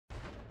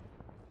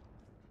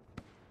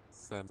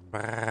and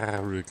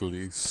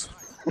Wrigley's.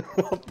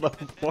 What the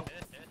fuck?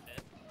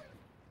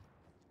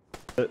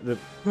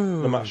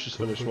 The match just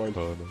finished, mine.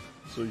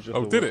 So you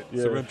just Did it?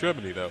 Yeah. So we're in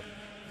Germany now?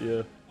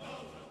 Yeah.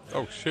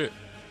 Oh shit.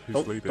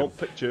 Who's leading? Don't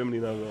pick Germany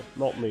now, though.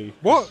 Not me.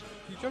 What?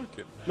 Are you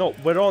joking? No,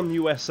 we're on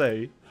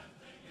USA.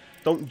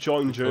 Don't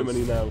join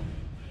Germany now.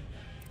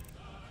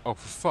 Oh,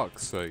 for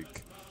fuck's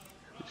sake.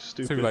 You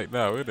stupid. Too late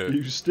now, isn't it?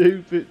 You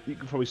stupid. You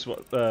can probably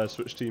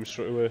switch teams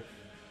straight away.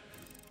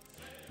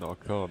 No, I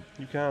can't.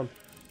 You can.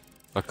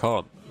 I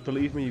can't.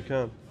 Believe me, you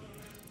can.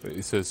 But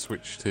it says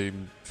switch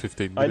team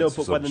 15 minutes. I know,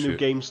 but or when the some new shit.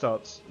 game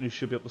starts, you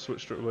should be able to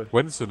switch straight away.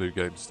 When's the new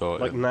game starting?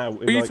 Like now.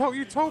 But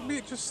you told me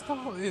it just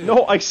started.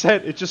 No, I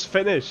said it just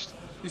finished.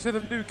 You said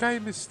a new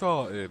game is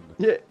starting.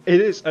 Yeah,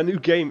 it is. A new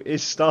game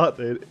is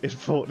started in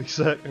 40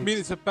 seconds. I mean,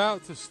 it's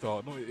about to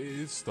start, not it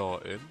is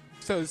starting.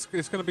 So it's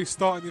going to be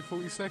starting in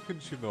 40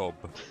 seconds, you knob.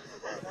 Got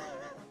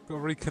to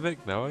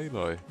reconnect now, ain't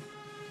I?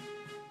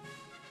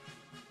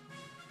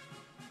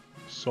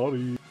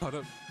 Sorry.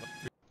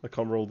 I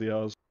can't roll the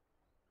R's.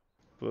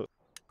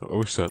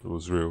 wish that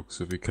was real, because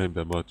if he came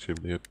down my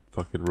chimney, I'd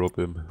fucking rob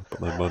him. I've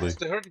got no money. It's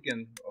the hurt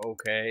again.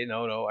 Okay,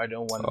 no, I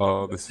don't want.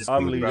 Oh, this is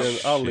I'm gonna be leading.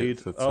 I'll shit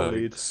lead. for I'll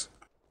lead. tanks.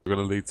 We're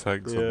gonna lead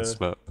tanks on this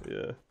map.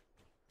 Yeah.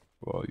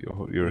 Well, you're a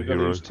We're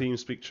gonna hero. use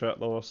TeamSpeak chat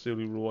though. That's the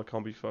only rule. I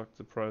can't be fucked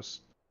to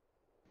press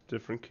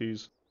different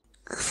keys.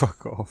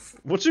 Fuck off.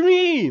 What do you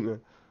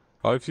mean?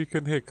 Oh, if you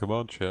can hear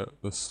command chat,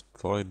 that's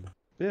fine.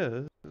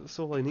 Yeah, that's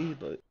all I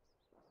need. Like.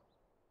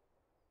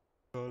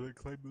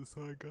 Claim the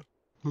tiger.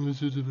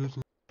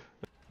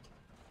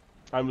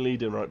 I'm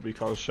leading, right? But you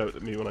can't shout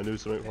at me when I do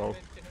something wrong,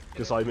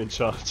 because I'm in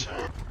charge.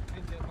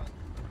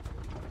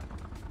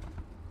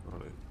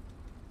 Right.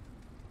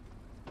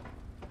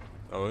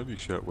 I'll only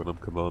shout when I'm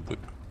commanded,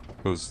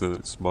 because then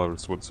it's my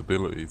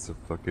responsibility to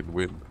fucking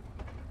win.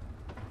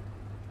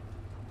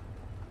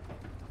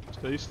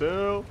 Stay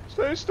still!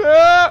 Stay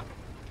still!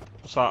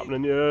 What's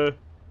happening here?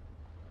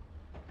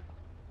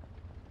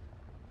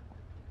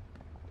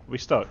 We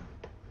stuck?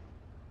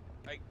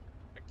 I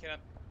cannot.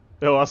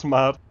 Oh, that's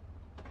mad.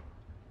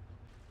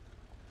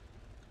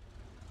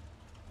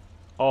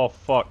 Oh,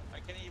 fuck. I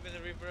can't even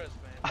reverse,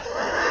 man.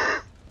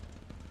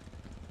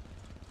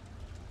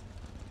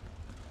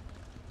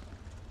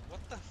 What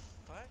the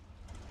fuck?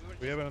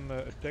 We have an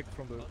attack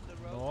from the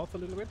north a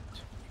little bit,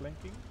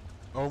 flanking.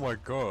 Oh my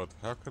god,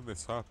 how can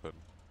this happen?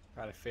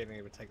 I had a feeling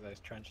it would take those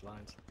trench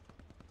lines.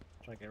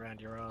 Try to get around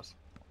your ass.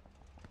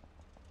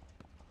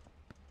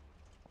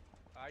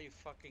 Are you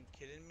fucking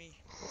kidding me?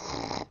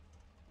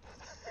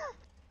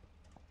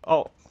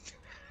 Oh.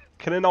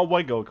 Can it not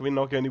wiggle? Can we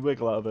not get any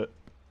wiggle out of it?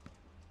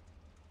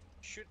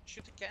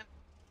 Shoot again.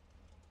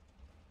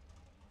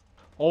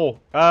 Oh,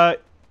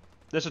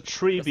 there's a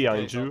tree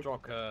behind you.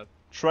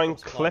 Try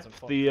and clip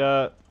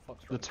the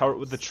turret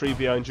with the tree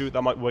behind you.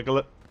 That might wiggle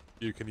it.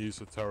 You can use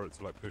the turret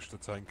to like push the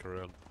tank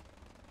around.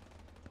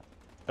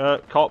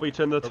 Can't we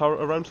turn the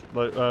turret around?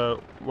 Like,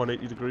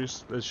 180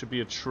 degrees. There should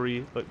be a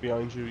tree, like,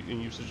 behind you. You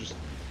can use to just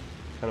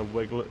kind of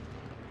wiggle it.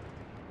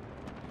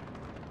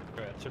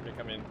 Good, it should be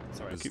coming in.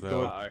 Sorry, Keep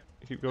going.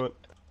 Keep going.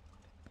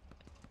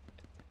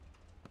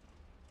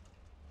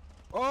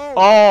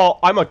 Oh,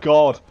 I'm a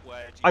god.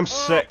 I'm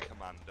sick.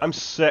 I'm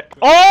sick.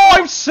 Oh,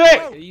 I'm sick!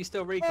 Are you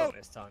still recon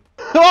this time?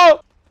 Oh!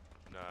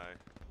 No.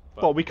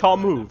 But we can't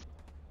move.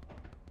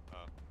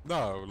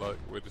 No, like,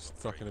 we're just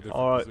stuck in a different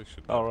Alright,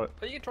 position. alright.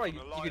 But you can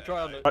try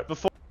on the... Right,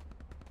 before...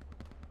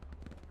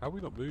 How are we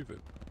not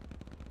moving?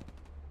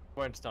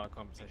 Won't start a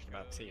conversation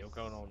about tea or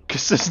going on.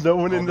 Because there's no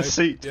one in the maybe,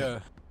 seat. Yeah.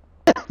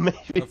 maybe.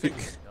 I think...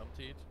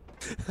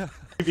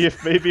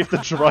 maybe if the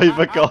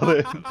driver got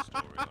it.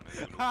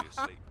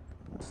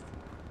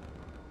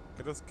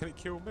 Can it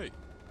kill me?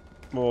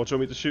 More, do you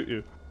want me to shoot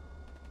you?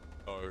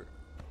 Oh.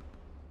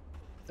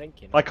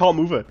 Thinking. I can't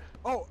move it.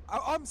 Oh,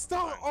 I'm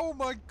stuck! Oh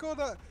my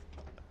god!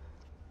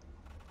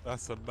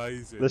 That's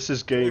amazing. This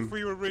is game. If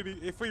we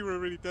were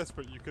really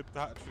desperate, you could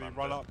actually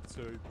run up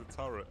to the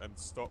turret and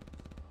stop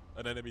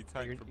an enemy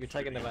tank from You're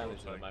taking shooting advantage or at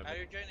the something. moment. Are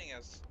you joining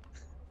us?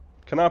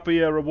 Can that be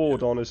a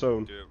reward on its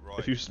own? Do it right.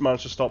 If you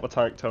manage to stop a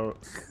tank turret.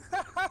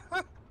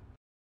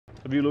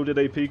 Have you loaded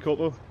AP,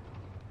 Koto?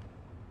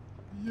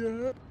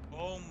 Yeah.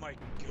 Oh my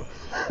god.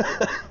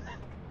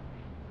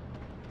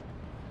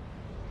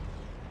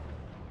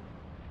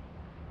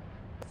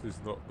 This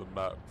is not the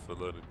map for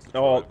learning to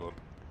Oh. drive on.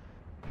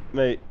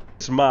 Mate,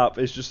 this map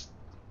is just...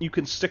 You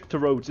can stick to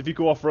roads. If you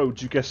go off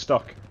roads, you get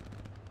stuck.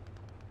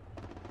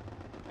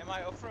 Am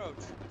I off-road?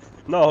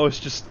 No, it's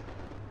just...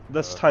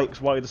 This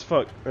tank's wide as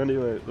fuck.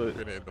 Anyway, like,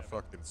 Been in the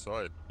fucking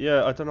side.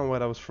 yeah, I don't know where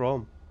that was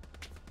from.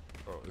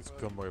 Oh, it's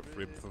gone by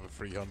rim for the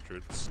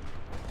 300s.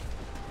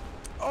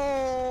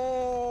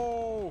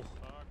 Oh!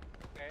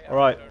 Okay,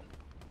 Alright.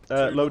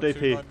 Load AP.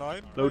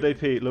 21299? Load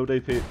AP, load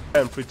AP.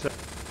 10, 3, 10.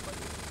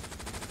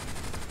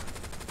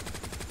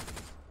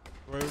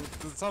 Well,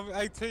 some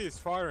AT is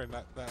firing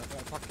that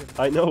fucking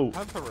I know.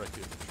 Panther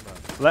wreckage, man.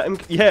 Let him...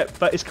 Yeah,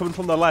 but it's coming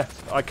from the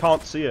left. I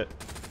can't see it.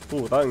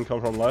 Oh, that didn't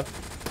come from left.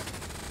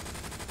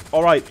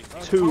 Alright, I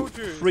 2, told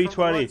you, it's from the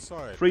 320. right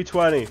side.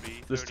 320.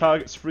 This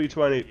target's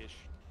 320.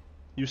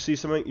 You see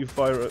something, you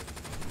fire it.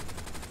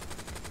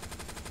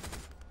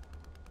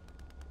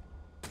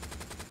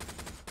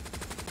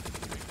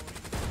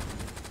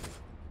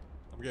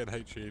 I'm getting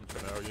HE in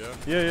for now, yeah?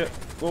 Yeah, yeah.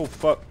 Oh,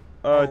 fuck.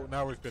 Oh,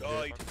 now we've been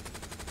hit.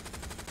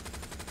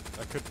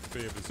 That could be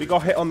a bazooka. We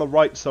got hit on the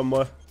right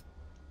somewhere.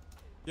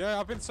 Yeah,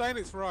 I've been saying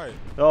it's right.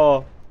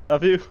 Oh,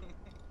 have you?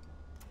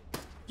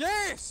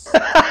 Yes!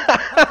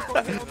 I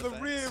got hit on the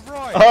rear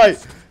right.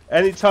 Alright,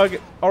 any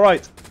target.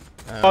 Alright,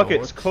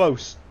 target's What?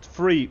 close.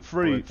 Free.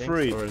 Or enemy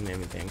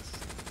tanks.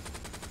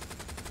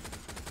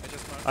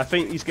 I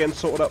think he's getting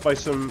sorted out by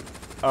some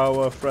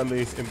our friendly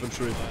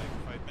infantry.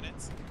 5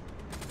 minutes.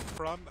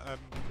 Front and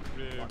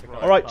rear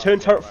right. Alright, turn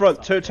turret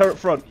front, turn turret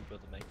front. People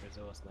to make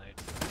resource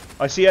nodes.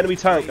 I see enemy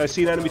tank, I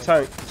see an enemy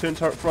tank. Turn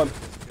turret front.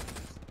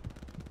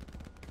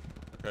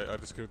 Okay, I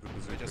just killed the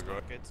bazooka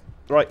guy.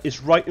 Right,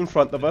 it's right in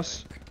front of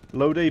us.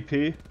 Load AP.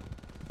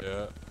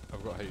 Yeah,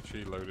 I've got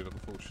HE loaded,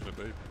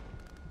 unfortunately.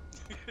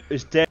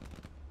 It's dead.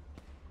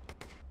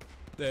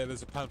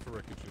 There's a Panther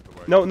wreckage in the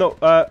way. No, no,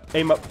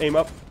 aim up, aim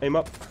up, aim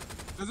up.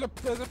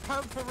 There's a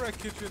Panther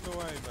wreckage in the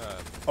way, man.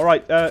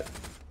 Alright,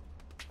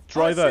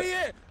 driver. I see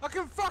it! I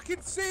can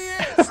fucking see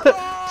it!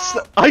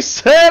 Stop! I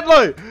said,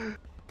 like!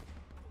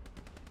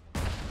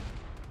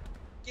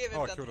 Give him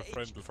Oh, I that killed a H.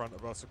 friend in front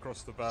of us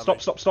across the valley.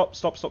 Stop, stop, stop,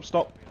 stop, stop,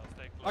 stop.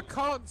 I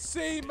can't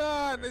see,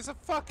 man! There's a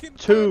fucking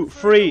 2, Panther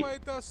 3. in the way,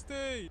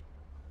 Dusty!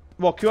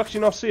 What, can you actually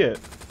not see it?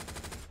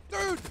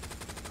 Dude!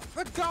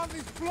 The gun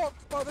is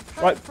blocked by the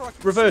Panther! Right, I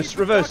can reverse, see the,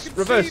 reverse, I can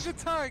reverse. see the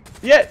tank!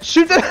 Yeah,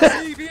 shoot I it!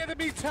 can see the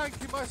enemy tank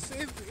in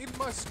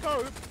my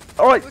scope!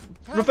 Alright, The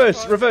Panther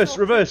reverse, is reverse,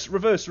 blocking- reverse,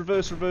 reverse,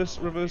 reverse, reverse,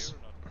 reverse. Reversing.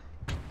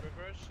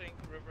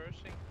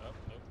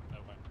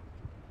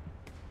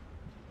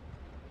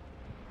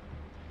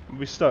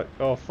 We stuck.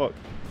 Oh, fuck.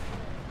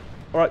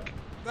 Alright,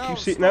 Now, keep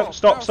seat now.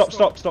 Stop, stop,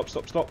 stop, stop,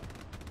 stop, stop.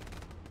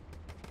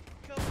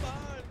 Come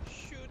on,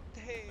 shoot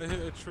They him. hit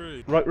a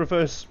tree. Right,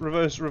 reverse,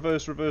 reverse,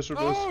 reverse, reverse,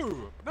 reverse.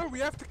 No! No, we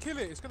have to kill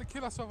it. It's gonna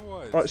kill us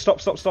otherwise. Alright, stop,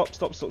 stop, stop,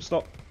 stop, stop,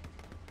 stop.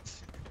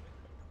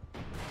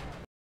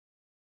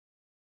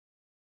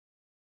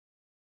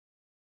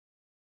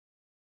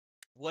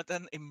 What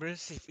an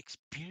immersive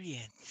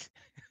experience.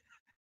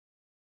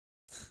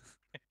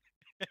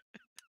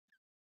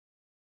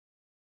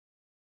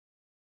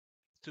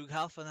 Took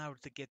half an hour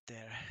to get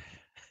there.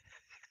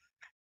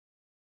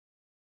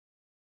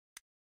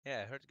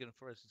 Yeah, I heard Gun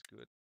Forest is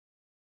good.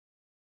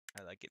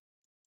 I like it.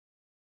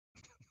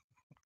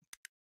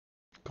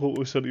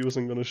 Colter said he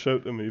wasn't gonna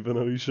shout at me, but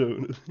now he's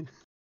shouting at me.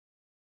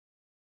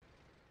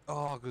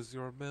 Oh, because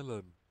you're a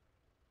melon.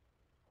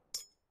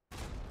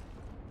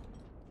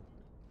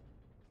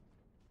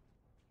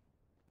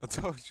 I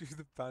told you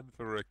the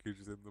Panther wreckage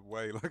is in the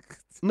way, like.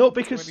 No,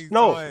 because 20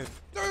 no. times.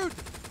 Dude!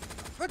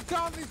 The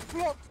gun is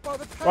blocked by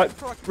the Panther! Right,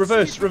 I can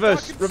reverse, see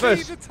reverse, I can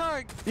reverse. See the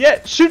tank!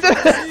 Yeah, shoot I it!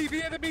 can see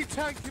the enemy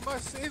tank in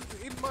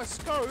my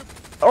scope!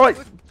 Alright,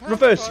 The Panther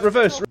reverse, is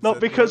reverse. blocked. No,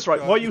 because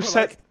right, what you You're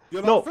said. like,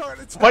 you're No, like, "Fire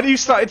the tank." when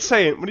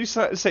you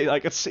started saying I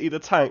could see the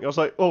tank, I was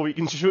like, oh, we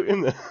can shoot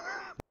in there.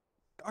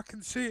 I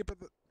can see it, but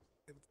the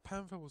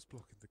Panther was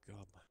blocking the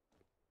gun.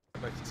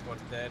 Most of the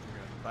squad's dead, we're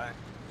going back.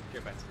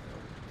 Go back to the hill.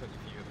 Plenty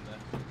of you of them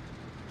there.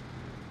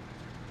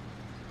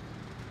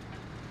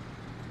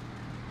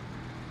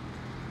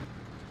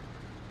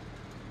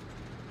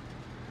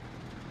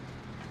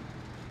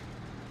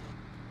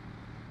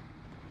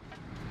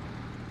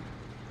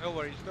 No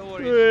worries, no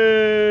worries.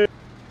 Hey.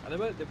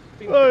 And they've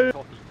been Oh, a yeah. bit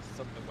cocky,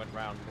 something went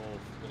round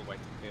north all the way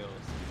to the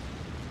hills.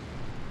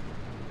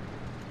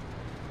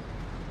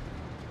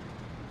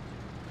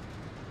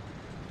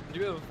 Do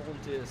you ever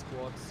volunteer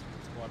squads,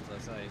 I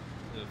say,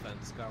 to defend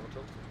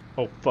Scarleton?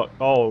 Oh fuck!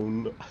 Oh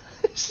no!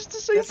 It's just the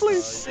same That's the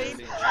place. same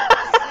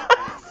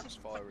Just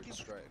firing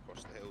straight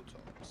across the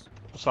hilltops.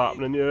 What's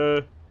happening? Yeah.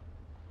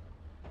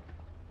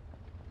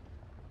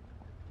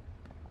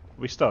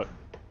 We stuck.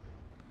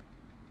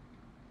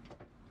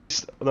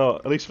 No,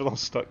 at least we're not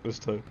stuck this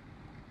time.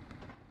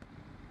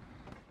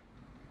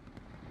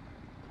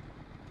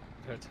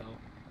 Hotel.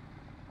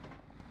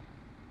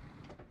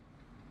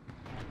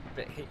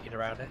 Bit heated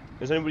around it.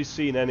 Has anybody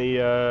seen any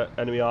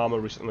enemy armor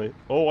recently?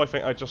 Oh, I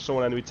think I just saw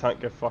an enemy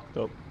tank get fucked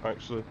up.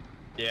 Actually,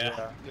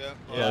 Yeah. Yeah,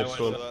 Yeah, I I went saw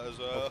for that. that as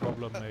No well.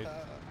 problem, mate.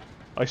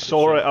 I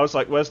saw it. I was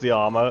like, "Where's the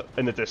armor?"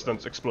 In the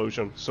distance,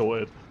 explosion.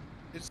 Sorted.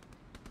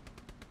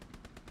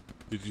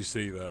 Did you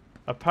see that?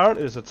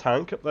 Apparently, there's a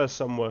tank up there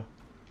somewhere.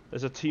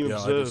 There's a team Yeah, I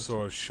observed. just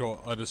saw a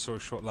shot. I just saw a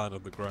shot land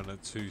on the ground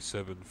at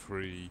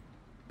 273,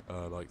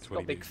 like It's 20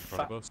 got a big meters in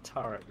front fat of us.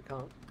 turret, we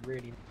can't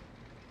really...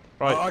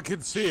 Right, I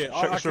can see it.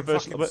 Check I us can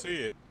reverse a fucking little see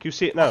it. can you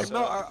see it now?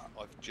 No,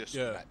 I've just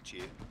yeah. met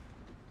you.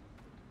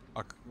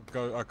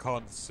 I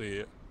can't see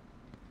it.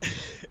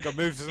 Got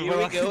moved to the Here way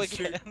we I can go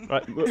shoot. again.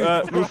 Right,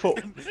 move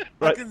forward.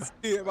 I Right. can see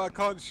it, but I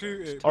can't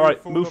shoot it. All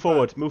right, forward move or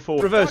forward. back. Move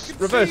forward. I Reverse. can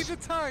Reverse. see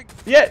the tank.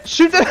 Yeah,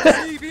 shoot I can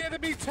it. see the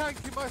enemy tank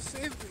in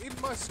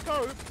my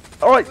scope.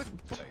 All right. Favorite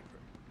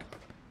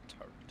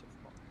turret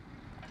of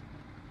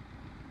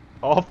mine.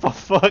 Oh, for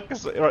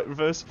fuck's sake. Right,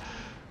 reverse.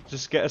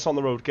 Just get us on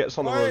the road. Get us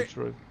on the road, Right.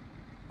 Drew.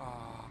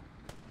 Ah,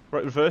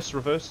 Right, reverse,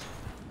 reverse.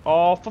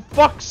 Oh, for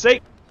fuck's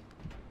sake!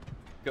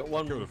 Got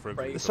one Kill the friend.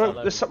 break.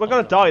 We're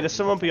gonna die. There's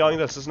someone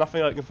behind us. There's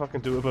nothing I can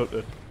fucking do about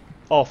it.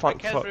 Oh, I thank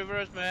can't fuck.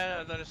 reverse,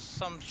 man. There is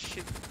some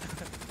shit.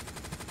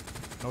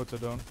 No, it's a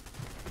down.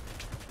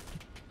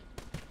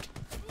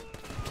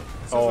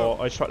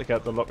 Oh, I tried to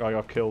get the look. I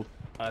got killed.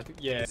 I think,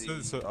 yeah.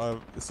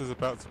 this is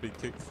about to be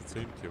kicked for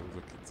team kills.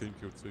 I team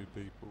killed 2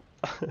 people.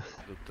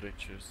 The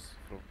trenches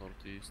from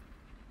northeast.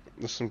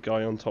 There's some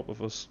guy on top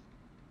of us.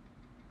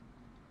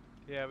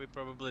 Yeah, we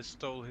probably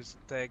stole his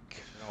tag.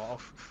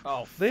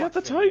 Oh, They had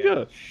the fucking hell.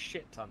 tiger.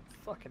 Shit ton.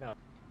 Fucking hell.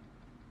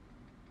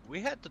 We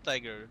had the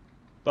tiger.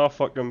 Oh,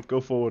 fuck him. Go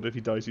forward. If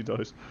he dies, he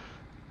dies.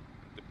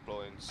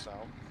 Deploying south.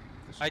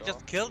 I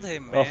just killed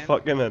him, Oh, man.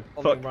 fuck him then.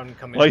 Only Fuck. run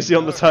coming Why is he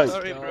on the tank?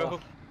 Sorry, bro.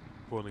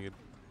 Spawning in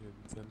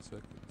 10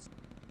 seconds.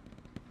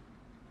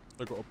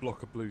 I got a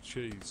block of blue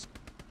cheese.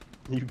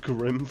 You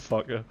grim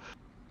fucker.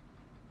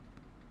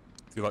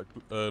 Do you like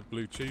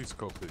blue cheese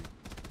coffee?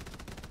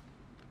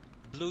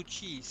 Blue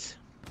cheese.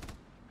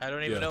 I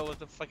don't even Yeah. know what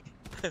the fuck.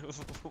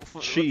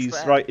 What's Cheese,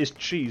 that? right? It's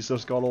cheese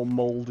that's gone all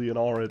mouldy and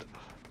horrid.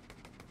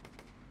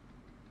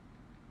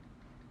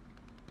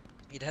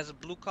 It has a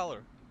blue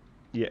color.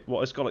 Yeah,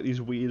 well, it's got like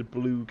these weird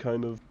blue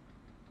kind of.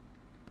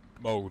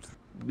 Mold.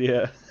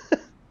 Yeah.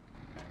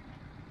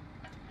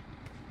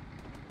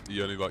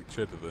 You only like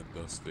cheddar then,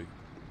 Dusty?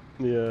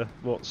 Yeah,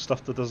 what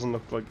stuff that doesn't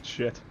look like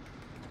shit.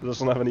 It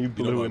doesn't have any You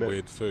blue don't like in it.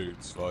 weird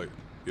foods, like,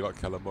 you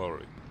like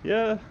calamari?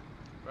 Yeah.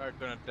 We're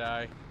gonna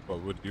die. Well,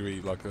 would you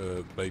eat like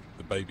the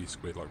baby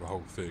squid, like the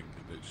whole thing,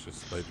 and it's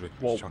just they'd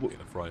Well, chuck it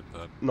in a frying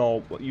pan?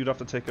 No, you'd have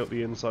to take out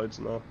the insides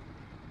now.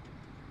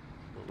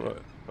 Right.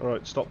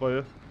 Alright, stop by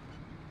here.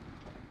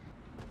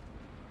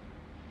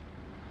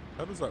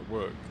 How does that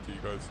work? Do you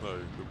guys know?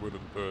 The wooden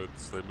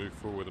birds, they move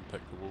forward and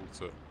peck the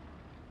water.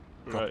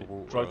 Cup Right, of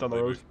water, drive down the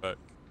they road. move back.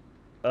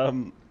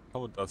 Come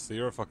on, Dusty,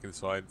 you're a fucking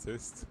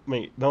scientist.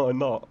 Mate, no, I'm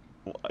not.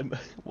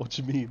 What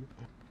do you mean?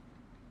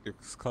 You're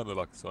kind of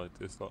like a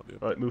scientist, aren't you?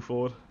 Right, move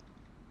forward.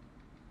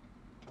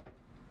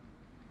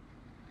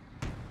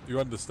 You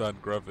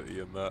understand gravity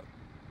and that,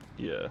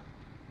 Yeah.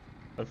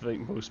 I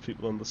think most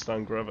people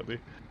understand gravity.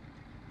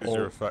 because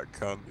you're a fat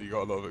cunt. You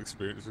got a lot of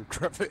experience with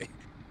gravity.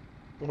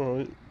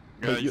 Alright.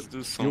 Guys, You're do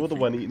the something.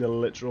 one eating a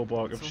literal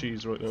block of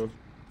cheese right now.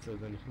 So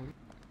then,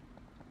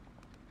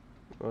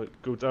 Right,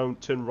 go down,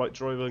 turn right,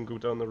 driver, and go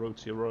down the road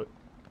to your right.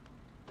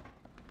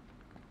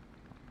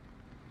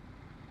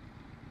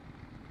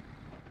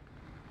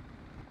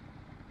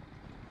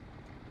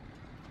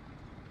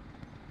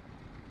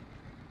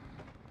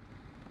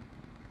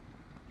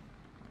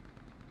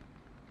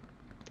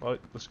 Right,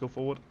 let's go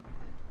forward.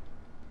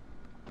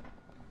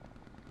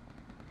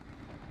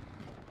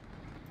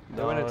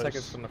 They're gonna take Nice,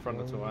 us from the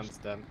front until I nice.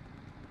 understand.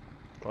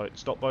 Right,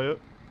 stop by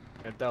it.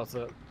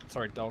 Delta,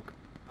 sorry, dog.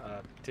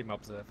 Team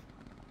observe.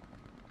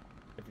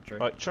 Infantry.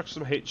 Right, chuck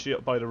some HE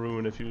up by the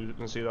ruin if you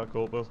can see that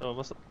gold bill. oh,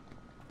 what's up?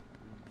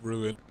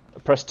 Ruin.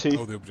 Press T.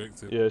 Oh, the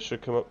objective. Yeah, it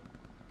should come up.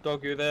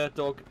 Dog, you there?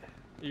 Dog,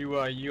 you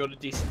got a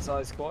decent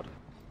sized squad.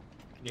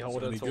 Can you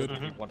hold Is it it until any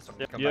good? you want someone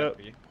to come Yeah. back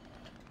for you?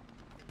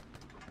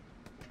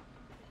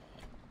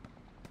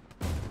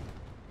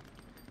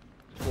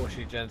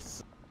 Unfortunately,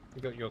 gents,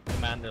 you got your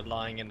commander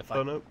lying in the fight.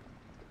 Oh no.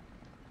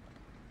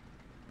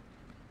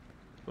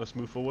 Let's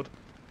move forward.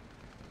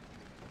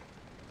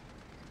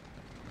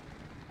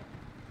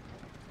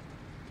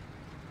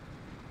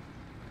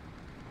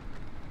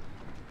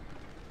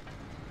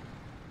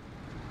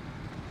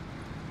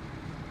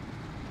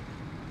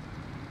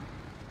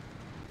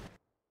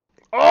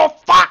 Oh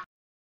fuck!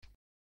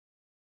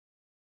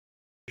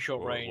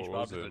 Short What- range, what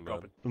was rather it, than man?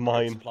 dropping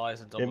Mine.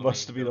 supplies and It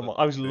must have been a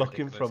I was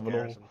looking for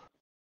them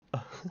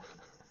all.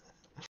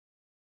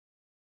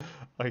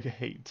 I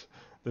hate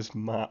this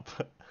map.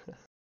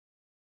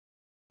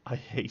 I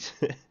hate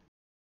it.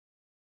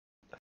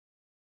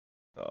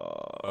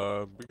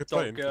 We could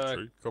play Dog,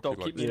 infantry. Copy Dog,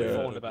 like keep me Yeah.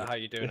 informed about how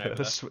you're doing Yeah, over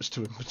there. let's switch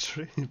to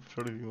infantry.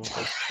 Probably be more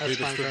fun.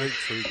 Lead us to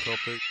victory,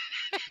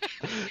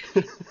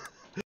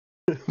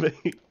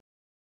 copy. Mate,